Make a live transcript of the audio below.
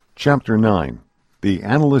Chapter 9. The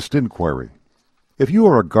Analyst Inquiry. If you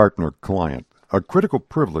are a Gartner client, a critical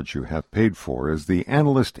privilege you have paid for is the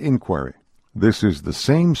Analyst Inquiry. This is the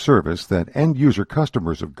same service that end-user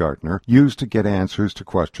customers of Gartner use to get answers to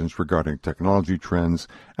questions regarding technology trends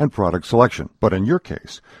and product selection. But in your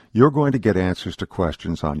case, you're going to get answers to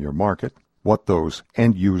questions on your market, what those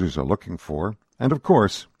end users are looking for, and of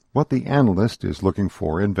course, what the analyst is looking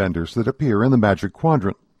for in vendors that appear in the Magic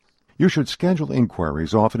Quadrant. You should schedule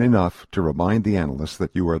inquiries often enough to remind the analyst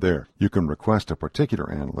that you are there. You can request a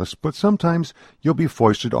particular analyst, but sometimes you'll be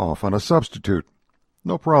foisted off on a substitute.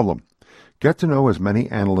 No problem. Get to know as many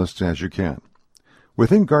analysts as you can.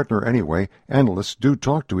 Within Gartner anyway, analysts do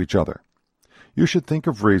talk to each other. You should think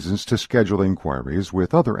of reasons to schedule inquiries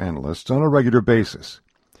with other analysts on a regular basis.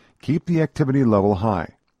 Keep the activity level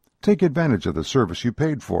high. Take advantage of the service you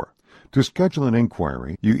paid for. To schedule an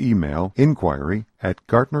inquiry, you email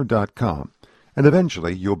inquiry@gartner.com, and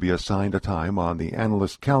eventually you'll be assigned a time on the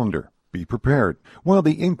analyst calendar. Be prepared. While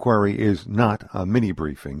the inquiry is not a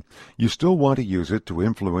mini-briefing, you still want to use it to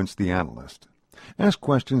influence the analyst. Ask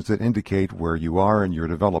questions that indicate where you are in your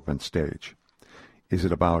development stage. Is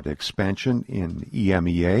it about expansion in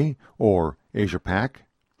EMEA or Asia-Pac?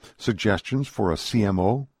 Suggestions for a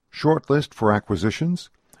CMO? Shortlist for acquisitions?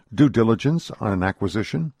 Due diligence on an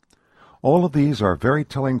acquisition? All of these are very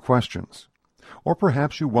telling questions. Or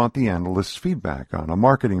perhaps you want the analyst's feedback on a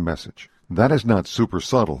marketing message. That is not super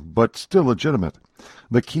subtle, but still legitimate.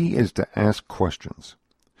 The key is to ask questions.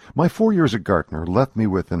 My 4 years at Gartner left me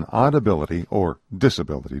with an odd ability, or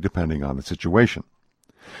disability, depending on the situation.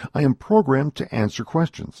 I am programmed to answer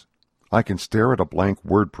questions. I can stare at a blank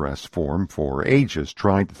WordPress form for ages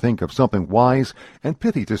trying to think of something wise and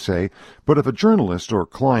pithy to say, but if a journalist or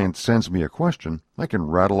client sends me a question, I can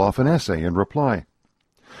rattle off an essay in reply.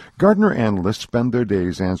 Gartner analysts spend their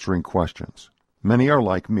days answering questions. Many are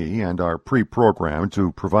like me and are pre-programmed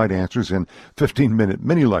to provide answers in 15-minute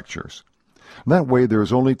mini-lectures. That way there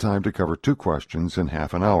is only time to cover 2 questions in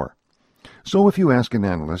half an hour. So if you ask an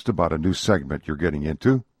analyst about a new segment you're getting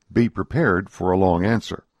into, be prepared for a long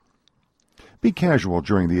answer. Be casual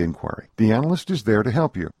during the inquiry. The analyst is there to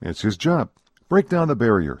help you. It's his job. Break down the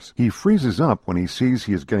barriers. He freezes up when he sees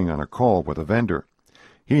he is getting on a call with a vendor.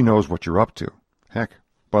 He knows what you're up to. Heck,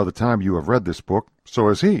 by the time you have read this book, so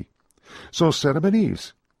has he. So set him at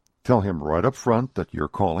ease. Tell him right up front that you're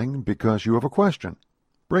calling because you have a question.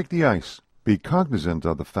 Break the ice. Be cognizant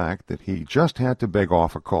of the fact that he just had to beg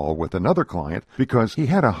off a call with another client because he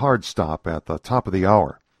had a hard stop at the top of the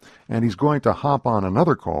hour, and he's going to hop on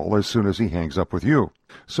another call as soon as he hangs up with you.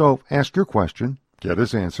 So ask your question, get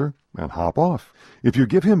his answer, and hop off. If you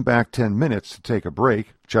give him back 10 minutes to take a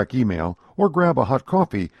break, check email, or grab a hot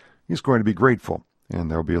coffee, he's going to be grateful, and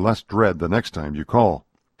there'll be less dread the next time you call.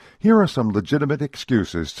 Here are some legitimate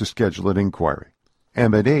excuses to schedule an inquiry.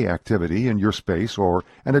 M&A activity in your space or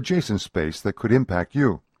an adjacent space that could impact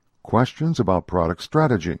you. Questions about product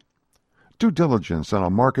strategy. Due diligence on a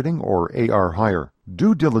marketing or AR hire.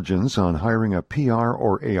 Due diligence on hiring a PR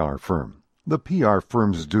or AR firm. The PR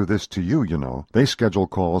firms do this to you, you know. They schedule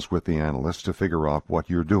calls with the analyst to figure out what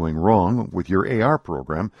you're doing wrong with your AR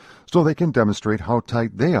program so they can demonstrate how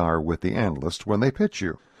tight they are with the analyst when they pitch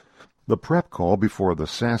you. The prep call before the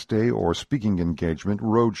SAS Day or speaking engagement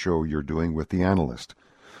roadshow you're doing with the analyst.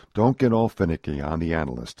 Don't get all finicky on the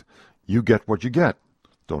analyst. You get what you get.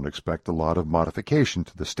 Don't expect a lot of modification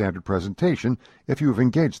to the standard presentation if you have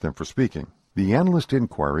engaged them for speaking. The analyst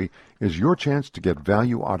inquiry is your chance to get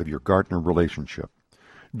value out of your Gartner relationship.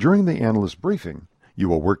 During the analyst briefing, you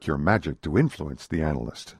will work your magic to influence the analyst.